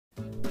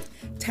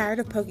Tired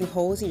of poking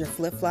holes in your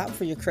flip-flop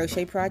for your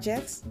crochet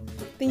projects?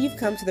 Then you've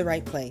come to the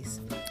right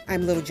place.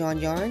 I'm Little John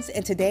Yarns,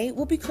 and today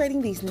we'll be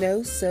creating these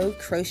no-sew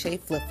crochet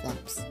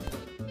flip-flops.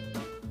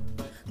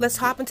 Let's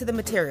hop into the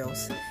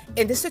materials.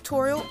 In this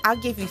tutorial, I'll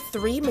give you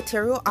 3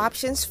 material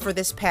options for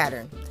this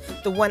pattern.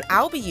 The one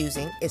I'll be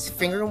using is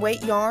finger and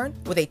weight yarn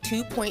with a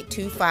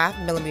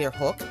 2.25mm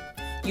hook.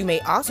 You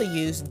may also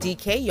use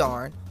DK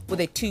yarn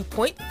with a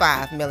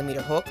 2.5mm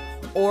hook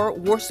or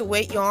worsted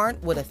weight yarn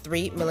with a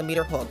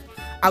 3mm hook.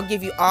 I'll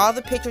give you all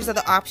the pictures of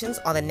the options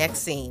on the next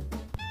scene.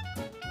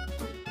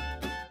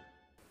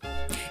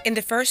 In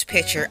the first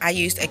picture, I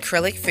used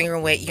acrylic finger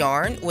and weight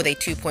yarn with a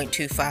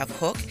 2.25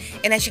 hook,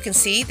 and as you can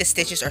see, the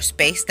stitches are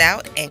spaced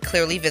out and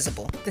clearly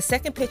visible. The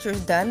second picture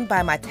is done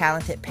by my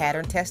talented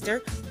pattern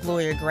tester,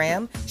 Gloria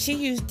Graham. She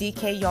used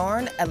DK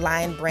yarn, a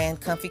Lion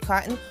brand comfy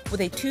cotton,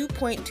 with a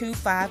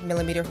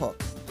 2.25mm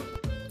hook.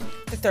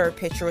 The third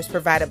picture was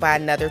provided by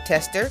another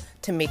tester,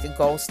 Tamika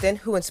Goldston,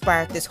 who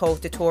inspired this whole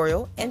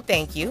tutorial, and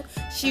thank you.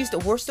 She used a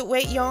worsted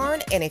weight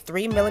yarn and a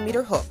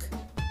 3mm hook.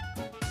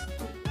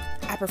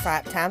 I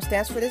provide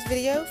timestamps for this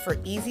video for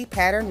easy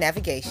pattern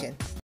navigation.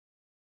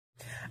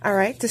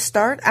 Alright, to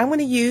start, I'm going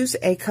to use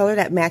a color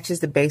that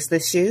matches the base of the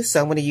shoe, so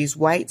I'm going to use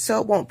white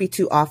so it won't be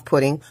too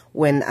off-putting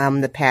when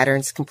the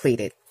pattern's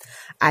completed.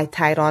 I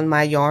tied on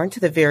my yarn to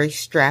the very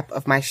strap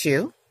of my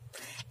shoe,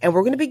 and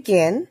we're going to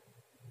begin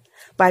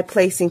by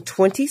placing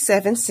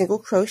 27 single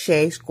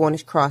crochets going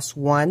across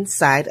one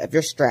side of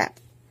your strap.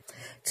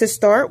 To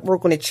start, we're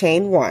going to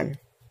chain 1.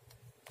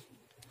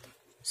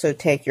 So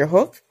take your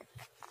hook,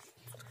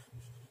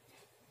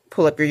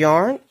 pull up your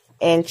yarn,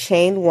 and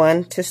chain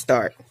 1 to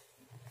start.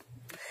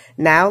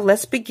 Now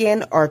let's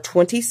begin our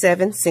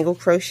 27 single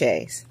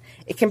crochets.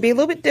 It can be a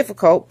little bit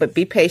difficult, but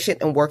be patient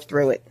and work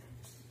through it.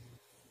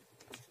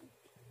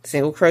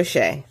 Single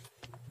crochet,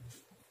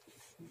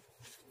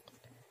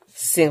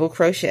 single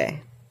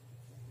crochet.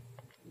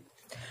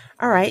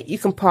 Alright, you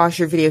can pause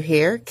your video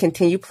here,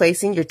 continue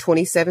placing your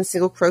 27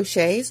 single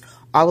crochets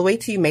all the way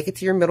till you make it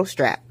to your middle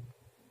strap.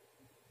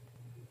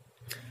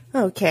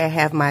 Okay, I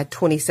have my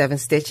 27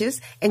 stitches,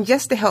 and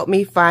just to help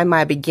me find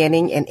my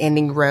beginning and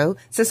ending row,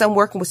 since I'm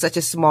working with such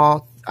a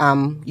small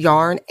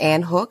yarn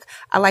and hook,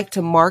 I like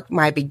to mark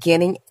my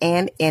beginning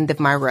and end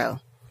of my row.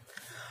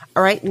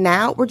 Alright,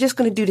 now we're just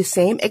going to do the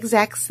same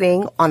exact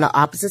thing on the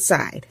opposite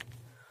side.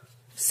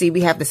 See,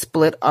 we have the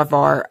split of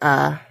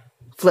our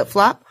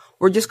flip-flop.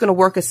 We're just going to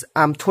work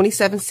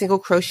 27 single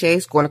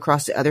crochets going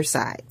across the other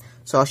side.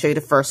 So I'll show you the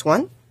first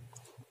one.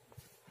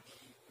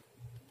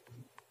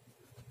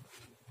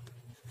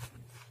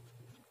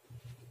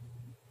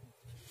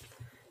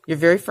 Your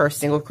very first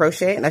single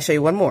crochet, and I'll show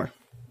you one more.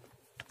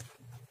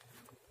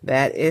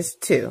 That is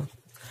 2.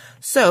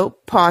 So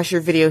pause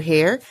your video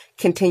here.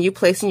 Continue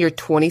placing your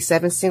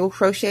 27 single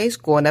crochets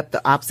going up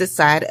the opposite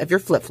side of your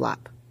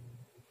flip-flop.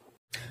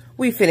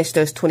 We finished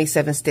those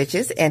 27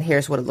 stitches, and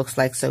here's what it looks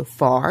like so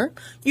far.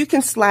 You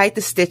can slide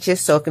the stitches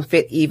so it can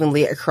fit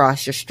evenly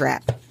across your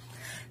strap.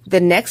 The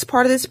next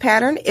part of this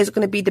pattern is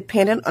going to be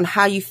dependent on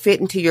how you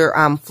fit into your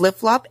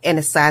flip-flop and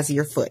the size of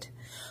your foot.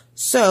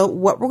 So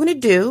what we're going to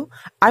do,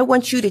 I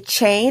want you to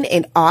chain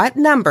an odd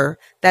number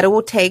that it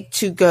will take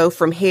to go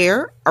from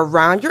here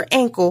around your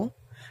ankle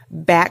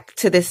back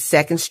to the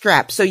second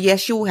strap. So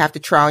yes, you will have to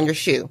try on your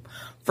shoe.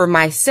 For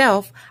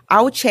myself,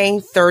 I will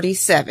chain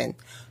 37.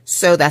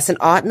 So that's an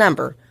odd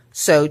number.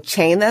 So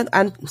chain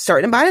I'm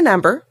starting by the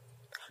number.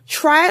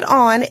 Try it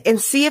on and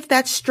see if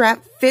that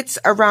strap fits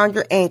around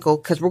your ankle,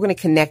 because we're going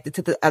to connect it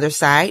to the other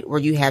side where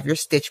you have your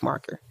stitch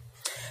marker.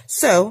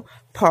 So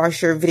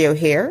pause your video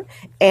here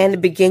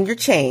and begin your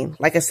chain.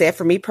 Like I said,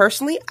 for me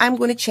personally, I'm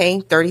going to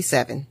chain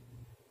 37.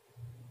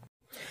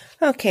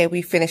 Okay,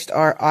 we finished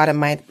our odd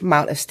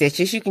amount of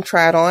stitches. You can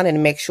try it on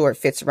and make sure it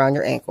fits around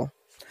your ankle.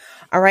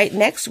 Alright,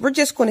 next we're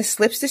just going to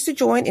slip stitch the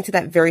join into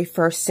that very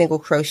first single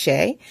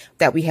crochet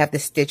that we have the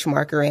stitch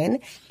marker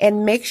in,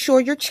 and make sure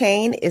your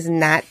chain is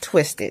not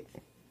twisted.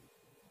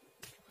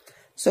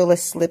 So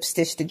let's slip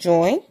stitch the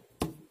join.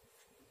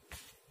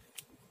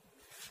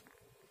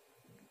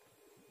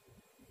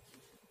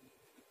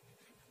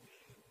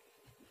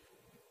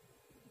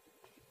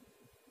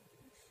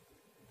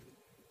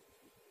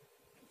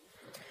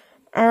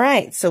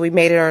 Alright, so we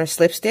made it on a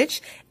slip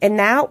stitch, and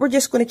now we're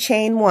just going to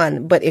chain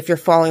 1, but if you're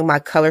following my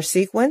color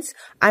sequence,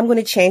 I'm going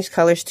to change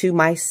colors to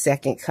my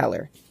second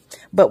color.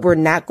 But we're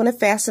not going to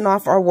fasten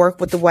off our work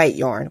with the white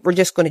yarn. We're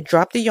just going to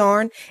drop the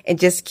yarn and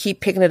just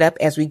keep picking it up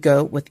as we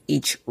go with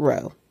each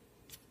row.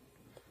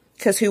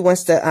 Because who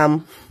wants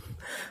to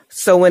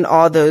sew in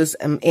all those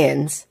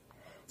ends?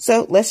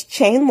 So let's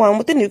chain 1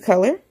 with the new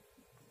color.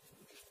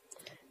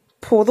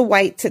 Pull the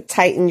white to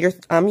tighten your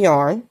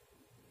yarn.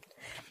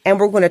 And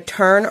we're going to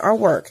turn our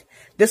work.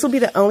 This will be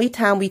the only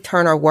time we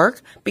turn our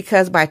work,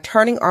 because by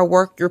turning our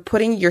work, you're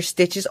putting your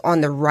stitches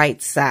on the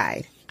right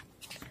side.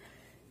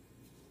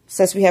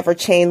 Since we have our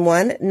chain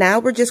 1, now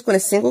we're just going to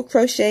single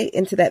crochet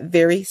into that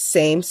very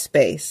same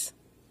space.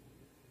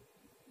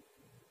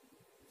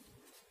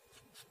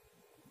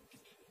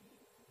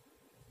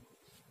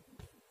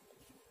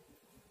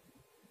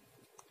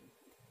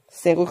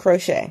 single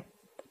crochet.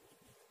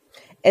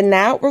 And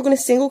now we're going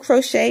to single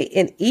crochet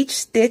in each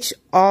stitch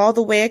all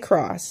the way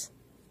across.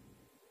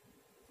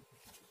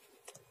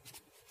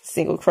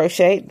 Single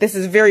crochet. This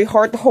is very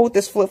hard to hold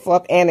this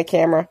flip-flop and the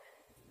camera.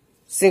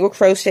 Single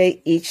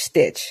crochet each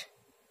stitch.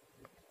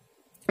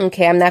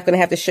 Okay, I'm not going to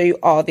have to show you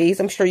all these.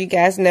 I'm sure you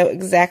guys know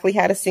exactly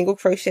how to single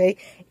crochet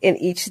in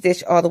each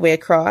stitch all the way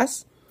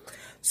across.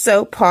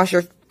 So pause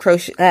your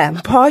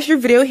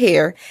video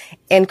here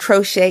and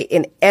crochet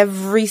in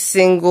every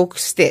single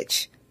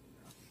stitch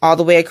all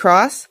the way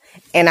across,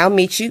 and I'll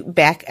meet you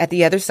back at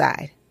the other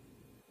side.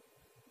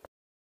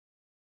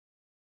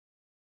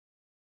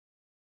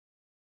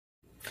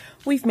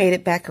 We've made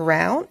it back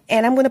around,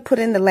 and I'm going to put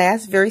in the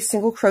last very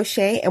single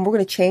crochet, and we're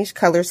going to change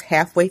colors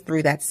halfway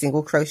through that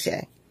single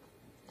crochet.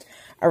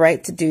 All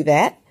right, to do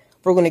that,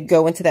 we're going to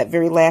go into that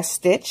very last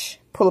stitch,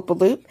 pull up a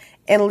loop,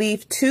 and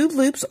leave 2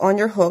 loops on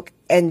your hook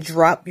and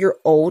drop your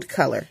old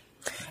color.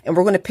 And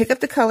we're going to pick up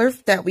the color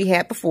that we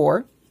had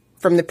before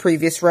from the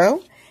previous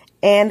row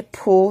and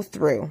pull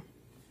through.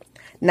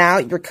 Now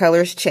your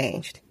color is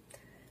changed.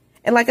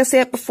 And like I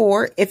said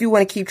before, if you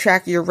want to keep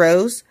track of your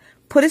rows,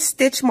 put a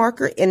stitch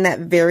marker in that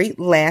very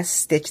last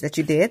stitch that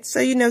you did so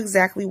you know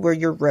exactly where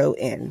your row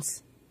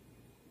ends.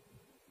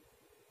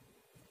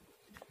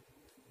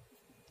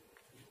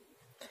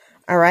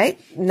 All right,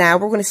 now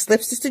we're going to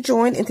slip stitch to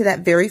join into that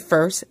very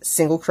first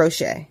single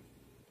crochet.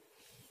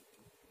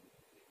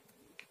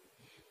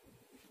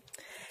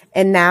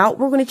 And now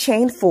we're going to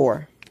chain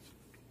 4.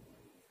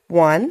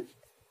 1,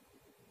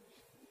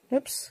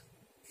 oops,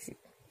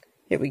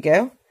 here we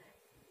go,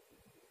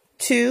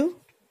 2,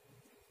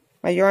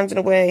 my yarn's in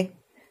the way,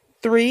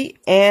 3,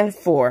 and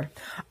 4.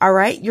 All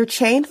right, your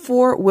chain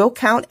 4 will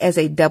count as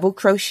a double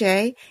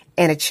crochet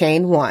and a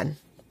chain 1.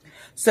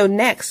 So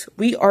next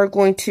we are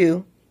going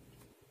to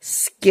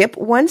skip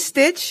 1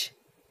 stitch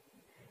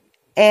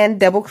and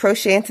double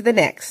crochet into the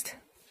next.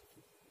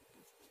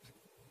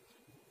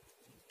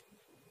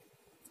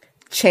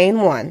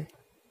 Chain 1.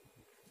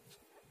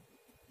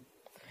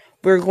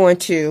 We're going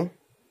to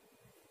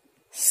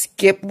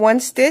skip 1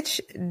 stitch,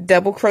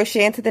 double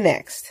crochet into the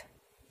next.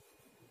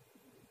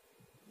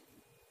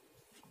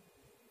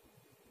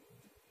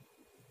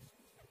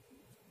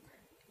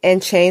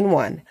 And chain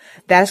 1.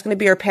 That's going to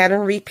be our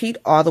pattern repeat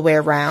all the way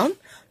around.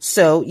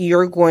 So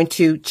you're going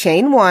to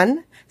chain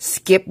 1,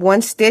 skip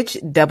 1 stitch,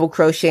 double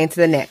crochet into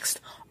the next.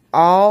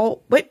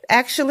 All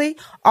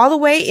the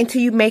way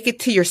until you make it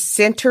to your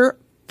center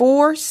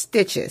 4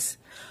 stitches.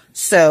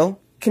 So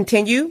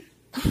continue,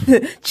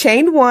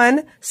 chain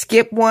 1,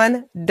 skip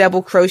 1,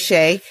 double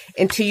crochet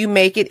until you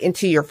make it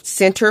into your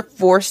center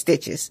 4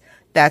 stitches.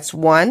 That's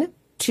 1,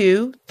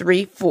 2,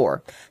 3,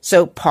 4.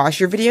 So pause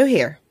your video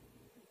here.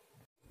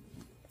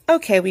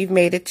 Okay, we've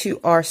made it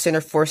to our center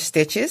 4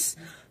 stitches.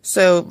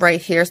 So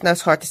right here, it's not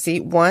hard to see.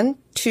 1,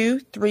 2,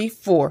 3,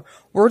 4.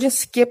 We're going to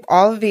skip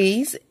all of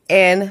these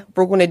and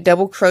we're going to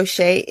double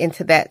crochet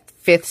into that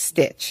 5th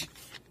stitch.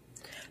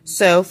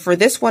 So for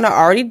this one, I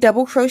already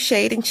double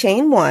crocheted in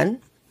chain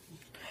 1.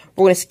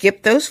 We're going to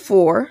skip those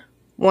 4.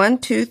 1,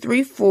 2,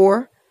 3,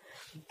 4,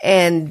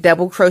 and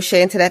double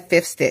crochet into that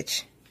 5th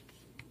stitch.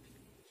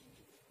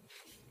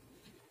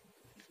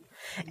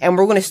 And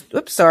we're going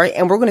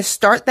to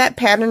start that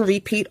pattern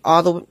repeat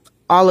all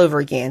over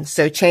again.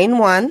 So chain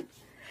 1,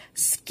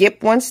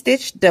 skip 1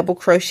 stitch, double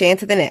crochet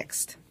into the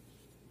next.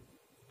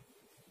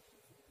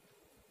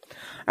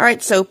 All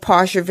right, so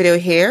pause your video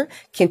here,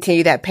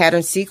 continue that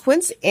pattern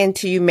sequence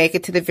until you make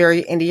it to the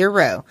very end of your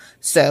row.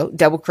 So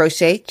double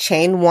crochet,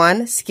 chain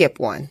 1, skip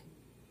 1.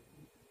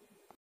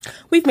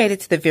 We've made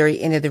it to the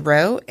very end of the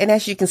row, and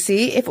as you can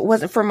see, if it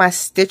wasn't for my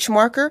stitch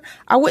marker,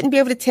 I wouldn't be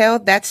able to tell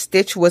that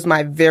stitch was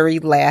my very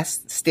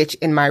last stitch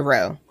in my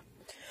row.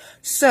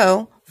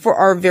 So for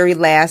our very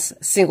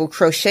last single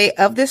crochet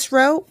of this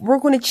row, we're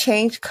going to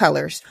change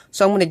colors.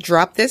 So I'm going to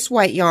drop this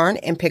white yarn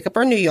and pick up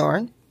our new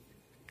yarn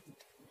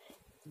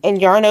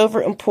and yarn over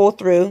and pull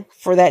through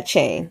for that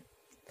chain.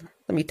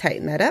 Let me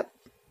tighten that up.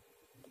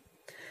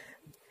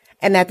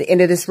 And at the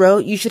end of this row,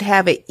 you should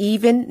have an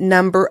even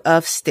number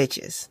of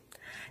stitches.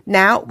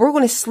 Now we're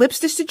going to slip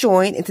stitch to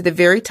join into the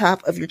very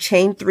top of your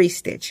chain 3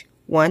 stitch.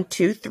 1,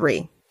 2,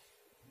 3.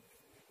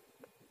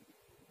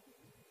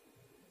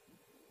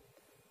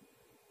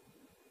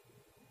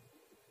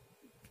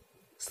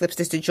 Slip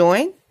stitch to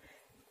join,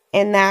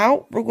 and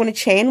now we're going to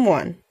chain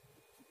 1.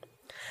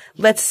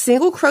 Let's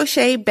single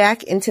crochet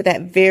back into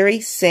that very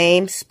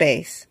same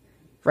space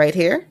right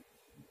here.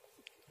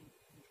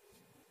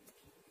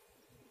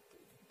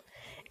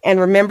 And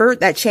remember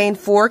that chain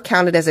 4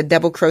 counted as a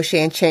double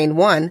crochet in chain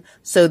 1,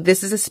 so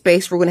this is a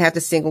space we're going to have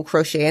to single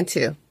crochet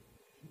into.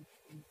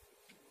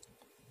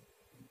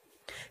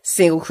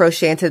 Single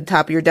crochet into the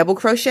top of your double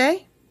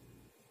crochet.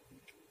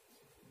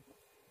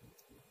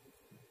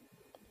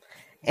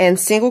 And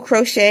single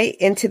crochet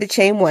into the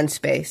chain 1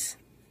 space.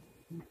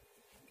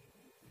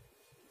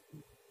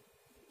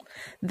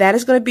 That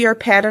is going to be our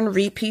pattern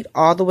repeat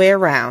all the way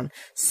around.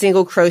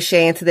 Single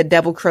crochet into the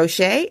double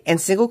crochet and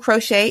single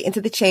crochet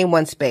into the chain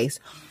 1 space.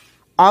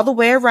 All the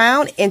way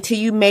around until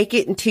you make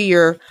it into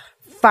your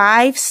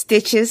 5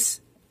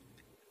 stitches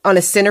on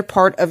the center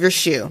part of your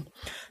shoe.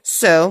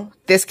 So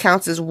this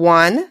counts as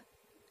 1,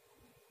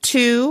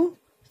 2,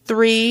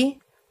 3,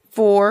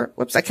 4.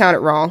 Whoops, I counted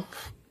wrong.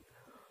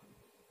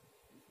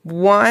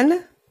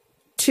 1,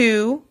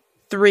 2,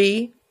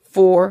 3,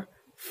 4,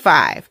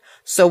 5.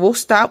 So we'll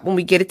stop when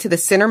we get it to the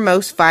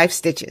centermost 5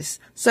 stitches.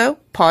 So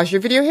pause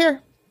your video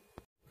here.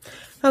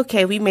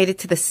 Okay, we made it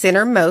to the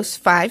centermost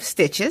 5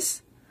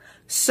 stitches.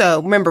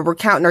 So remember, we're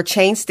counting our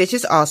chain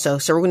stitches also.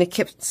 So we're going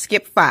to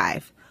skip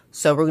 5.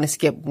 So we're going to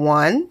skip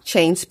 1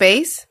 chain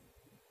space,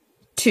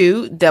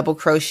 2 double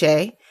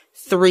crochet,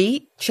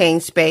 3 chain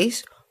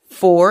space,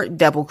 4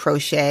 double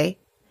crochet,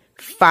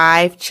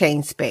 5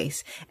 chain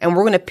space. And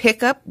we're going to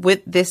pick up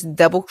with this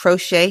double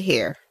crochet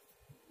here.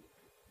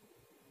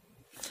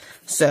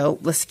 So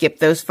let's skip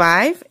those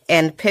 5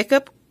 and pick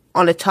up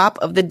on the top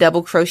of the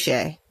double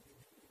crochet.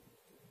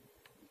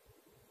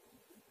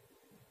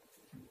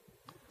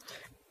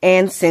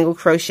 And single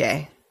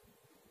crochet.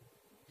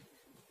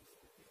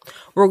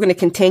 We're going to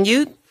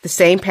continue the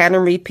same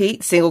pattern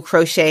repeat, single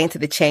crochet into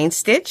the chain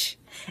stitch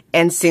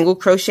and single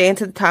crochet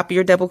into the top of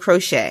your double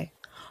crochet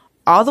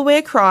all the way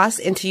across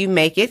until you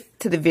make it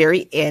to the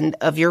very end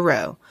of your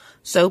row.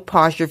 So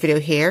pause your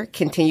video here,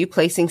 continue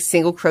placing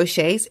single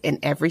crochets in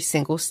every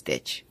single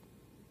stitch.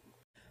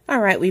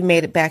 Alright, we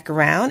made it back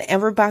around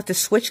and we're about to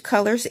switch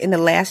colors in the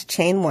last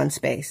chain 1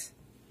 space.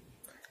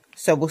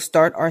 So we'll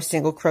start our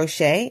single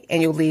crochet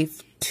and you'll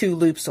leave 2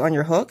 loops on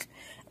your hook.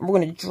 We're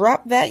going to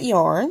drop that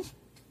yarn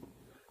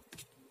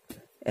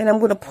and I'm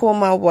going to pull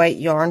my white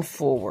yarn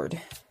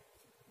forward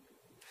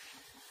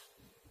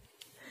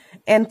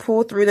and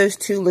pull through those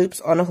 2 loops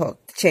on a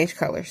hook to change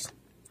colors.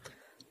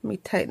 Let me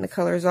tighten the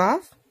colors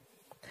off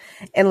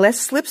and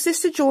let's slip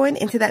stitch to join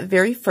into that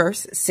very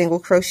first single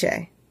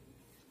crochet.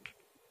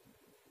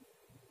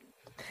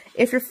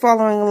 If you're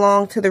following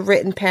along to the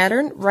written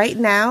pattern, right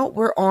now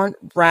we're on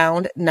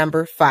round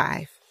number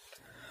 5.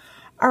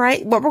 All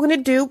right, what we're going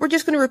to do, we're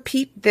just going to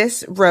repeat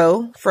this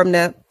row from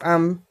the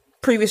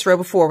previous row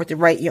before with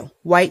the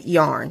white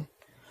yarn.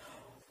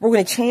 We're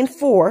going to chain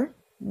 4,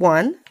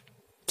 1,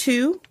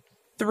 2,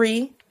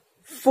 3,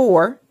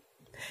 4,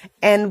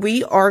 and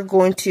we are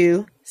going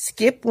to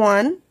skip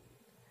 1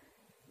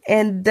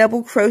 and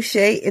double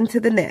crochet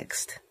into the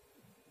next.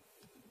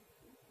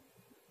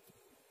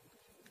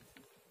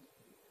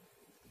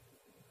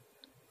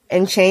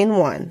 And chain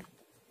 1.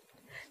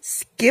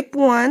 Skip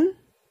 1.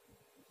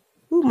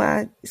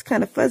 Ooh, it's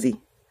kind of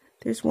fuzzy.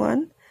 There's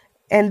 1.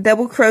 And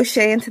double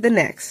crochet into the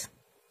next.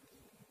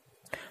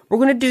 We're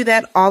going to do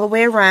that all the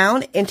way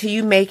around until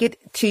you make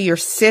it to your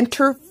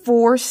center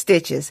 4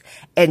 stitches.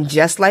 And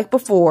just like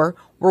before,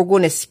 we're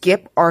going to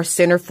skip our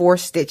center 4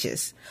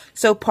 stitches.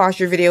 So pause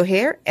your video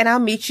here and I'll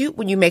meet you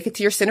when you make it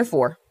to your center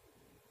 4.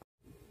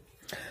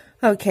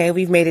 Okay,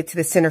 we've made it to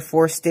the center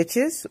 4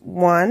 stitches.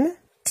 1,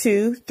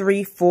 2,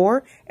 3,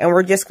 4, and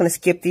we're just going to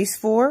skip these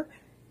 4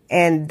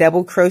 and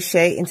double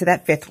crochet into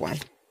that 5th one.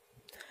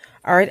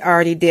 All right, I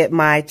already did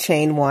my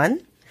chain 1.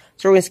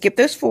 So we're going to skip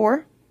those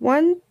 4.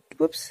 1,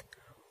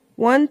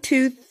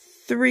 2,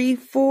 3,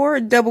 4,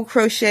 double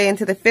crochet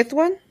into the 5th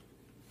one.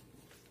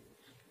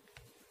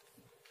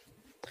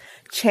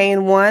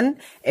 Chain 1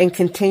 and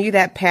continue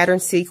that pattern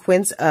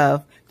sequence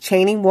of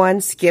chaining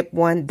 1, skip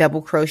 1,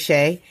 double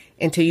crochet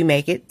until you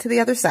make it to the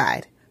other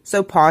side.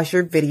 So pause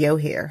your video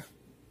here.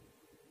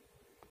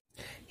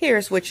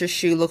 Here's what your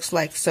shoe looks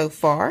like so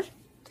far.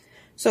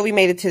 So we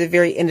made it to the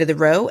very end of the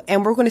row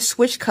and we're going to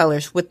switch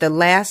colors with the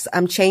last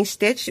chain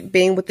stitch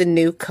being with the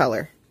new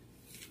color.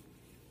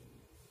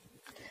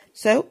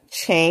 So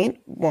chain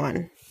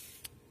 1.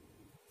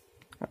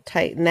 I'll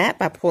tighten that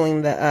by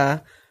pulling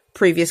the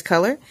previous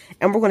color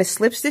and we're going to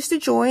slip stitch to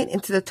join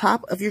into the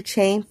top of your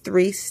chain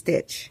 3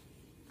 stitch.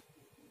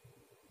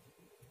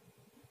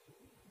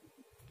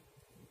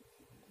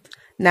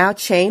 Now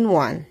chain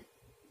 1.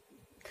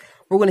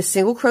 We're going to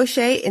single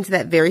crochet into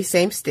that very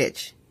same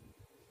stitch.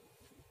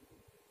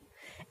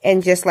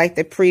 And just like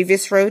the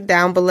previous row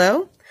down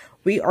below,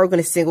 we are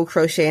going to single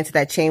crochet into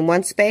that chain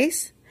 1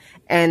 space.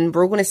 And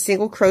we're going to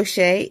single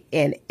crochet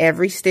in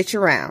every stitch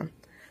around.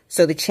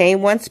 So the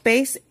chain 1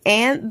 space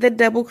and the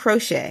double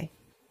crochet.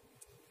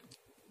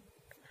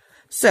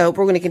 So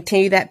we're going to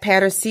continue that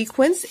pattern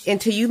sequence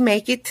until you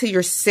make it to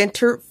your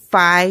center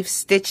 5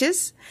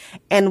 stitches.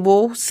 And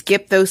we'll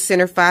skip those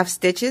center 5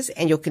 stitches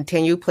and you'll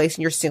continue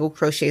placing your single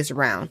crochets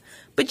around.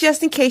 But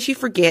just in case you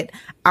forget,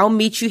 I'll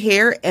meet you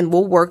here and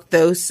we'll work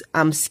those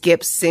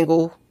skip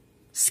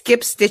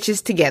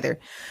stitches together.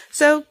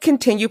 So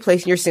continue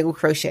placing your single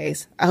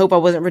crochets. I hope I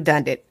wasn't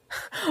redundant.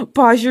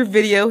 Pause your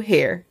video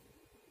here.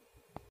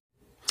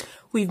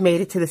 We've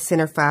made it to the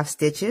center 5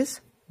 stitches.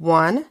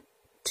 1,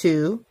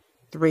 2,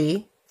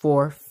 3,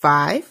 4,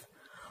 5.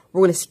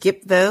 We're going to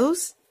skip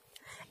those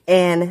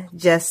and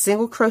just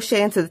single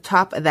crochet into the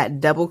top of that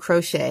double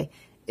crochet.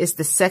 It's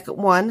the second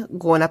one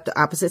going up the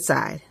opposite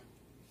side.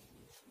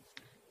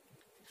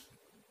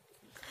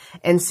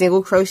 And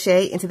single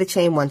crochet into the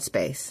chain 1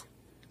 space.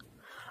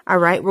 All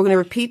right, we're going to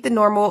repeat the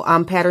normal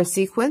pattern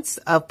sequence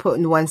of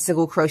putting 1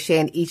 single crochet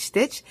in each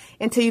stitch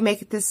until you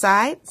make it this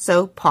side.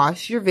 So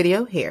pause your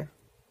video here.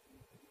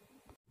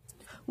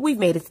 We've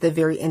made it to the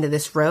very end of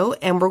this row,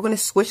 and we're going to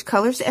switch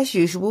colors as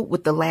usual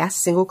with the last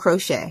single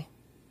crochet.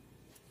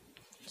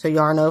 So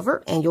yarn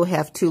over, and you'll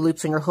have 2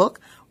 loops on your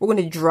hook. We're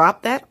going to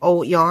drop that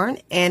old yarn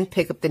and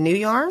pick up the new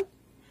yarn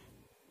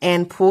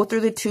and pull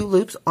through the 2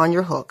 loops on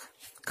your hook.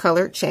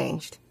 Color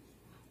changed.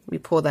 We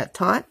pull that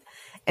taut,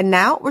 and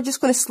now we're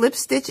just going to slip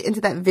stitch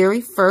into that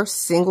very first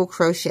single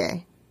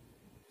crochet.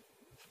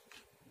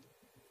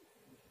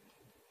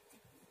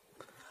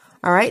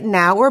 All right,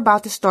 now we're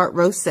about to start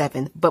row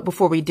 7, but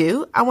before we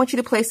do, I want you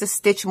to place a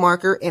stitch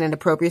marker in an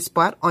appropriate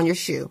spot on your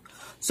shoe.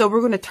 So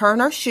we're going to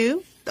turn our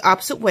shoe the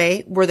opposite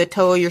way, where the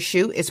toe of your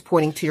shoe is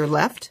pointing to your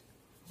left.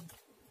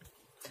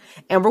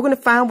 And we're going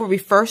to find where we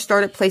first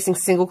started placing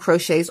single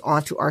crochets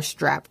onto our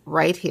strap,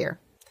 right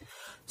here.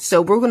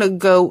 So we're going to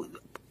go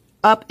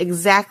up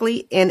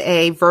exactly in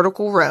a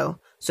vertical row.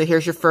 So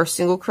here's your first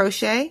single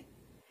crochet.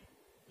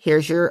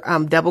 Here's your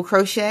double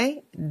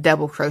crochet,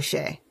 double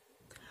crochet.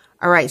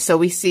 All right, so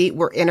we see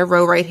we're in a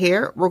row right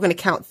here. We're going to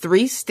count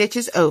 3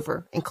 stitches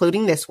over,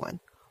 including this one.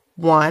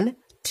 1,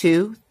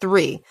 2,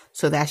 3.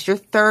 So that's your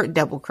 3rd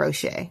double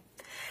crochet.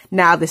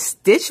 Now the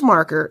stitch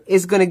marker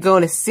is going to go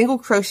in a single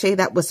crochet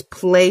that was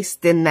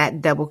placed in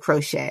that double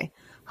crochet.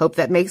 Hope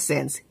that makes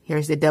sense.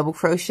 Here's the double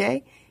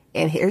crochet,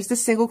 and here's the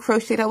single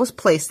crochet that was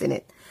placed in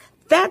it.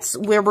 That's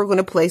where we're going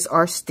to place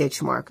our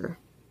stitch marker.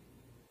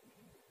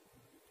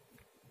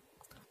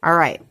 All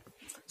right,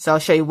 so I'll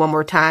show you one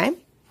more time.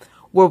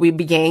 Where we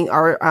begin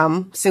our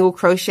single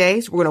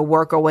crochets, we're going to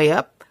work our way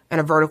up in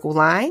a vertical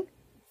line,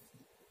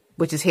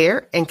 which is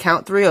here, and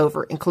count 3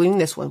 over, including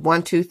this one.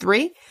 1, 2,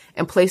 3,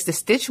 and place the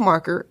stitch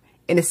marker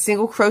in a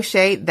single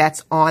crochet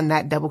that's on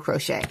that double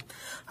crochet.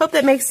 Hope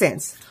that makes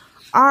sense.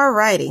 All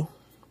righty.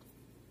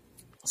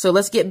 So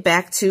let's get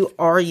back to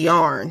our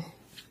yarn.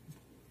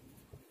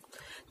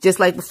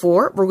 Just like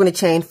before, we're going to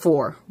chain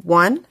 4.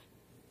 1,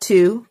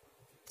 2,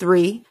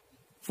 3,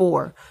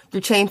 4.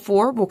 Your chain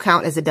 4 will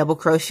count as a double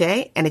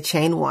crochet and a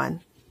chain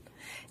 1.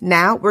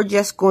 Now we're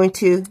just going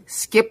to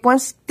skip 1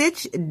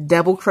 stitch,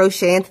 double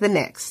crochet into the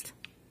next.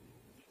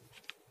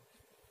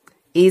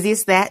 Easy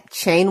as that,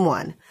 chain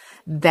 1.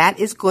 That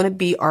is going to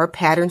be our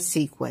pattern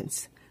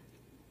sequence.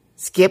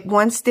 Skip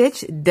 1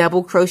 stitch,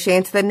 double crochet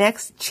into the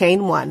next,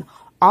 chain 1,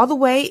 all the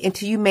way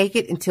until you make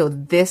it until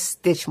this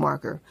stitch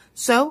marker.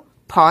 So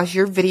pause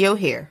your video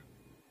here.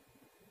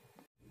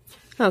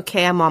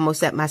 Okay, I'm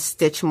almost at my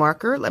stitch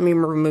marker. Let me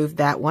remove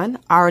that one.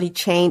 I already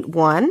chained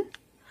 1.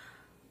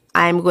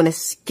 I'm going to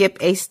skip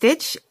a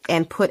stitch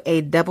and put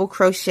a double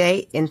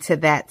crochet into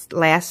that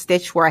last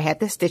stitch where I had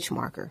the stitch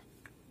marker.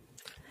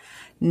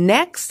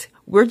 Next,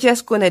 we're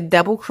just going to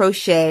double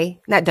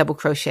crochet, not double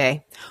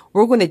crochet,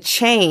 we're going to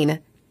chain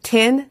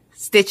 10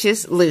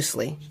 stitches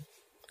loosely.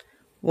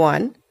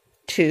 1,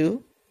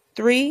 2,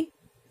 3,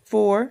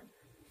 4,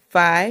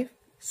 5,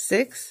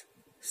 6,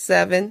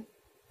 7,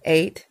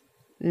 8,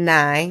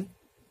 9,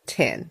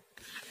 10.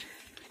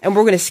 And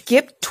we're going to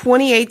skip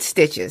 28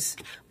 stitches.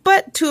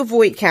 But to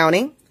avoid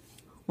counting,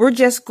 we're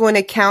just going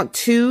to count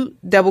 2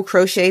 double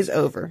crochets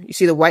over. You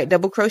see the white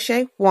double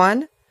crochet?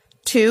 1,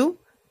 2,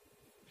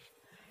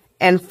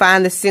 and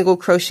find the single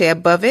crochet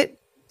above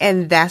it,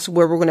 and that's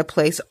where we're going to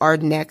place our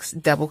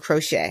next double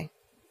crochet.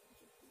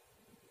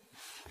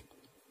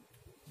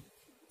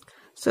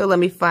 So let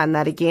me find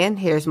that again.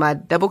 Here's my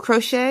double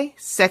crochet,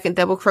 second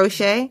double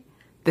crochet,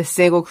 the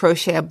single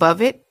crochet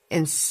above it,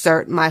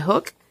 insert my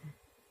hook,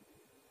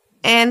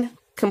 and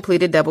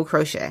complete a double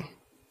crochet.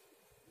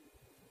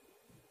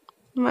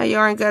 My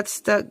yarn got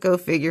stuck, go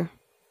figure.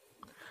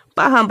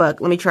 Bah humbug,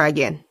 let me try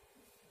again.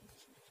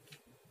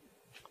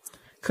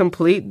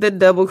 Complete the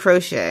double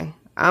crochet.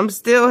 I'm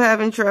still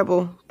having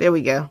trouble. There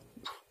we go.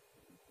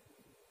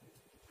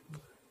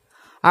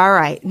 All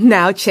right,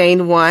 now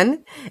chain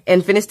 1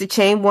 and finish the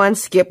chain 1,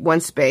 skip 1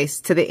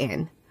 space to the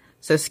end.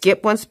 So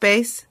skip 1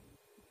 space,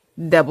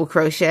 double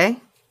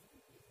crochet.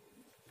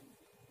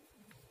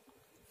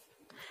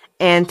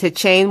 And to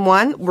chain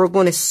 1, we're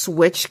going to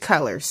switch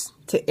colors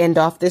to end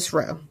off this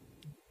row.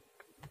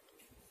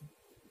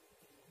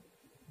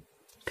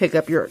 Pick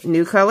up your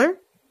new color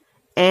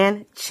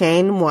and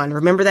chain 1.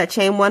 Remember that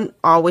chain 1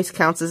 always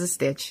counts as a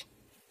stitch.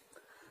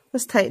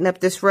 Let's tighten up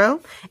this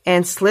row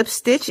and slip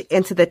stitch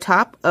into the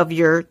top of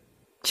your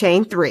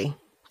chain 3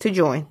 to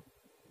join.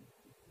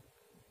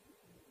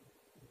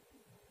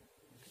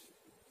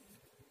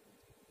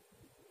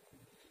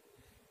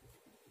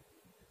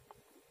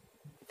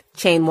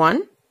 Chain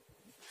 1,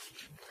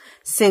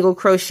 single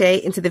crochet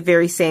into the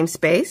very same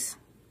space,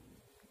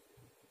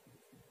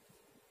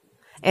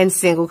 and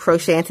single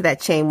crochet into that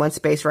chain 1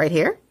 space right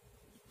here.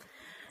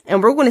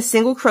 And we're going to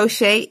single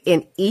crochet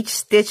in each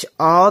stitch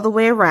all the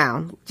way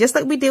around, just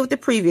like we did with the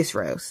previous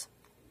rows.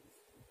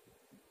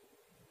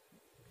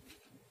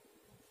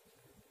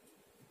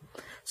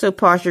 So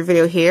pause your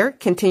video here.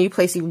 Continue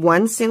placing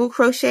 1 single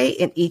crochet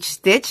in each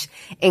stitch,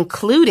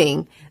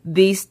 including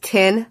these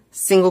 10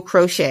 single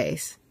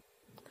crochets.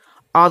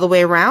 all the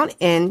way around,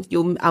 and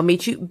I'll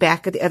meet you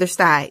back at the other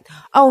side.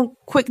 Oh,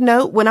 quick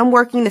note, when I'm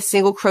working the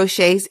single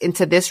crochets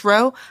into this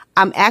row,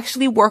 I'm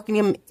actually working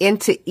them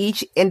into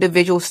each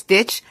individual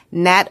stitch,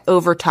 not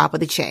over top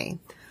of the chain.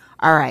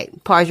 All right,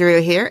 pause your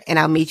video here, and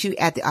I'll meet you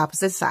at the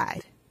opposite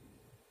side.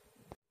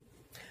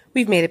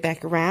 We've made it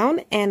back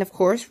around, and of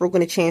course, we're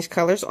going to change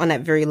colors on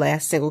that very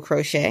last single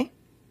crochet.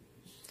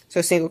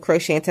 So single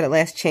crochet into that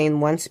last chain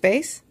 1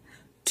 space,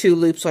 2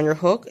 loops on your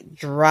hook,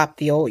 drop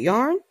the old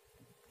yarn,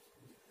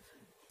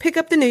 pick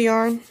up the new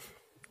yarn,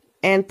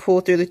 and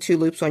pull through the 2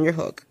 loops on your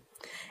hook.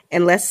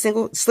 And let's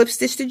slip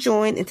stitch to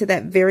join into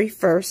that very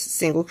first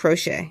single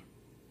crochet.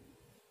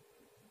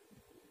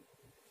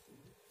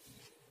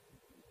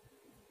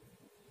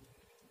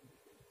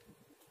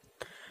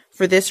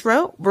 For this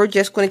row, we're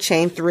just going to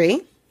chain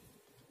 3.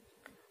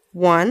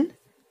 1,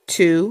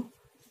 2,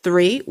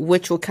 3,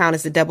 which will count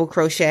as a double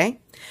crochet.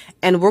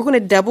 And we're going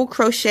to double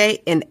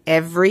crochet in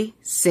every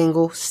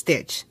single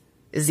stitch.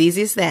 As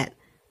easy as that.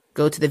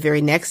 Go to the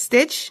very next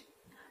stitch,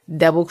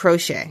 double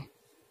crochet.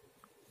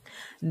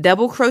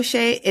 Double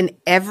crochet in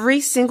every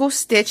single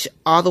stitch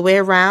all the way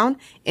around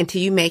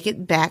until you make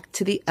it back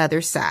to the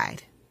other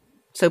side.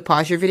 So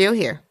pause your video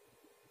here.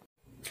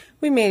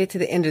 We made it to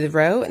the end of the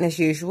row, and as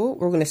usual,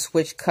 we're going to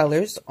switch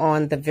colors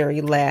on the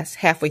very last,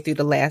 halfway through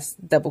the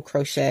last double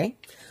crochet.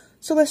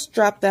 So let's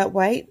drop that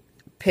white,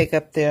 pick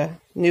up the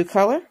new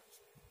color,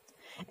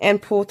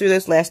 and pull through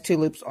those last 2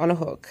 loops on a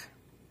hook.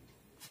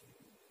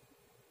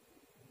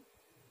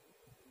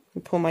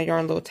 And pull my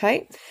yarn a little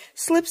tight.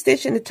 Slip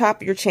stitch in the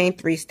top of your chain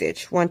 3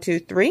 stitch. 1, 2,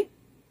 3.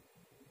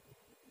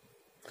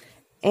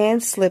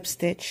 And slip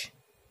stitch.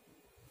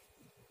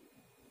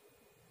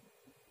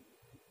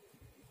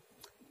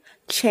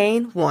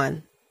 Chain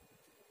 1.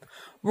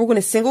 We're going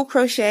to single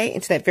crochet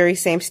into that very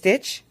same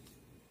stitch.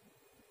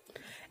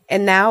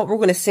 And now we're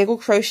going to single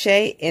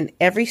crochet in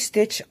every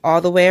stitch all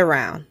the way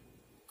around.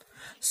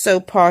 So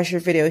pause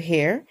your video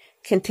here.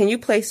 Continue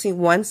placing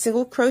 1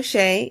 single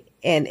crochet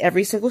in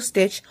every single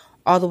stitch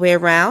all the way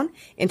around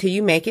until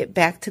you make it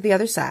back to the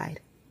other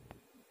side.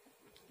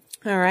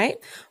 All right,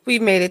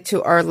 we've made it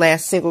to our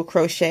last single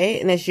crochet,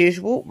 and as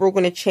usual, we're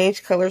going to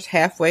change colors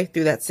halfway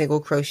through that single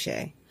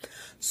crochet.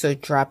 So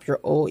drop your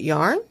old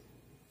yarn,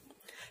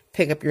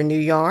 pick up your new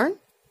yarn,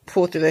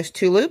 pull through those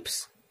 2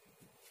 loops.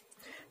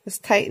 Let's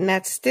tighten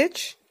that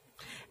stitch,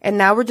 and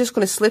now we're just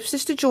going to slip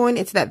stitch to join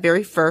into that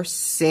very first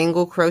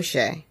single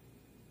crochet.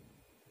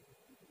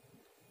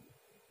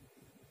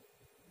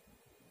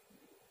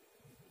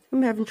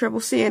 I'm having trouble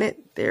seeing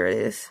it. There it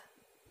is.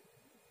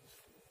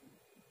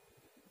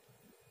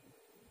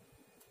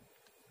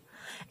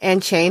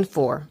 And chain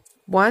 4.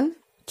 1,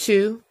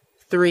 2,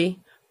 3,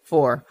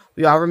 4.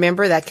 We all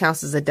remember that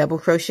counts as a double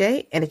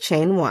crochet and a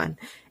chain 1.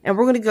 And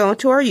we're going to go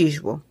into our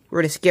usual.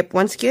 We're going to skip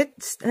one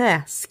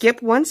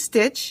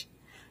stitch,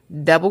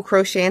 double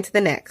crochet into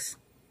the next.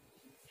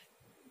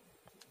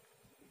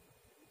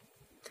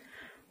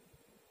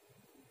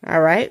 All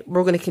right,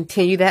 we're going to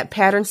continue that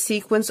pattern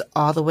sequence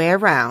all the way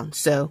around.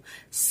 So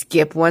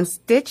skip 1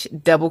 stitch,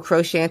 double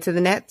crochet into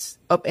the next,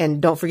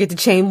 and don't forget to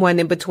chain 1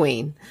 in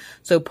between.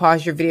 So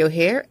pause your video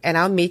here, and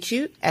I'll meet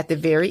you at the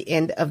very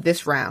end of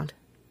this round.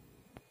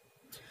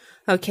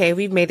 Okay,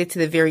 we've made it to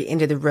the very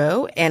end of the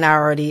row, and I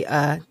already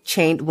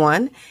chained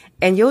 1.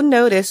 And you'll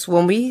notice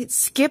when we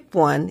skip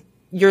 1,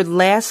 your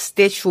last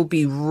stitch will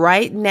be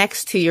right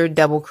next to your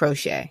double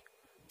crochet.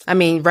 I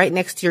mean, right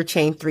next to your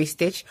chain 3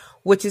 stitch,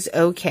 which is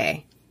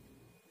okay.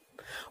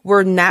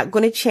 We're not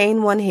going to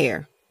chain 1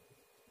 here.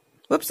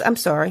 Whoops, I'm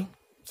sorry.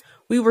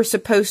 We were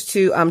supposed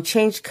to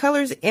change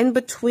colors in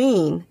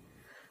between.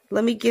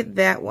 Let me get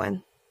that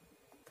one.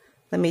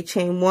 Let me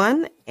chain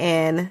 1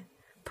 and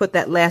put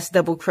that last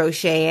double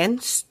crochet in.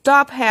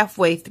 Stop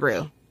halfway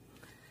through.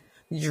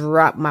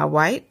 Drop my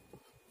white.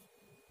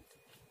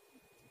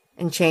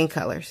 And chain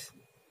colors.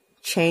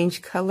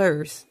 Change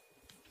colors.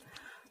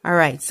 All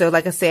right, so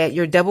like I said,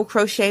 your double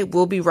crochet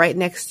will be right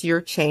next to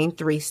your chain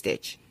 3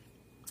 stitch.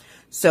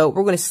 So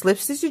we're going to slip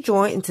stitch to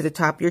join into the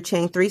top of your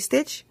chain 3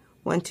 stitch.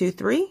 1, 2,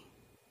 3.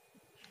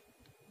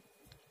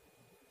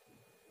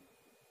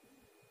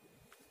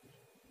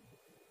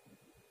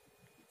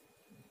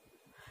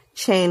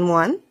 Chain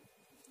 1.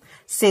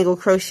 Single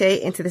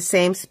crochet into the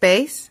same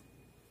space.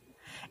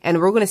 And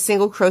we're going to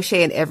single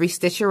crochet in every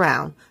stitch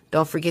around.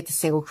 Don't forget to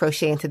single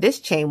crochet into this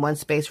chain 1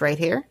 space right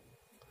here.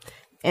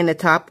 In the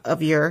top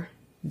of your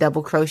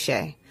double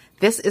crochet.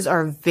 This is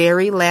our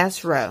very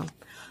last row.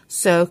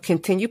 So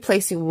continue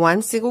placing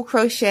 1 single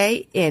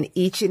crochet in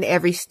each and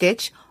every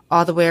stitch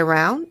all the way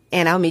around,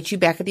 and I'll meet you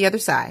back at the other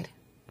side.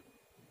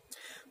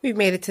 We've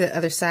made it to the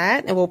other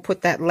side, and we'll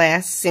put that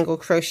last single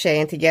crochet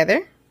in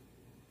together.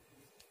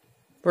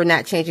 We're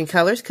not changing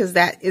colors because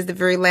that is the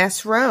very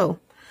last row.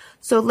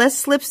 So let's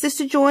slip stitch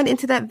to join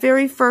into that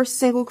very first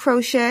single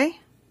crochet,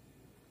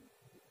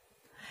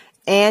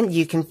 and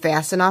you can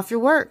fasten off your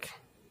work.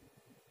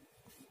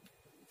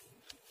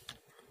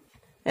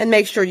 And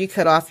make sure you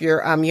cut off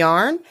your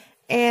yarn.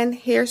 And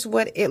here's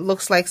what it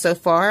looks like so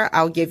far.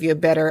 I'll give you a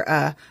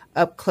better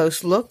up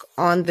close look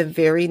on the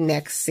very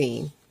next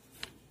seam.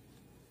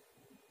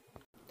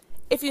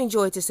 If you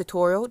enjoyed this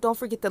tutorial, don't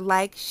forget to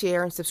like,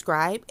 share, and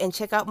subscribe, and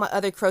check out my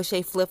other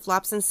crochet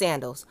flip-flops and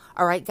sandals.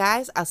 Alright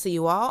guys, I'll see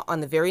you all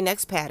on the very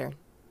next pattern.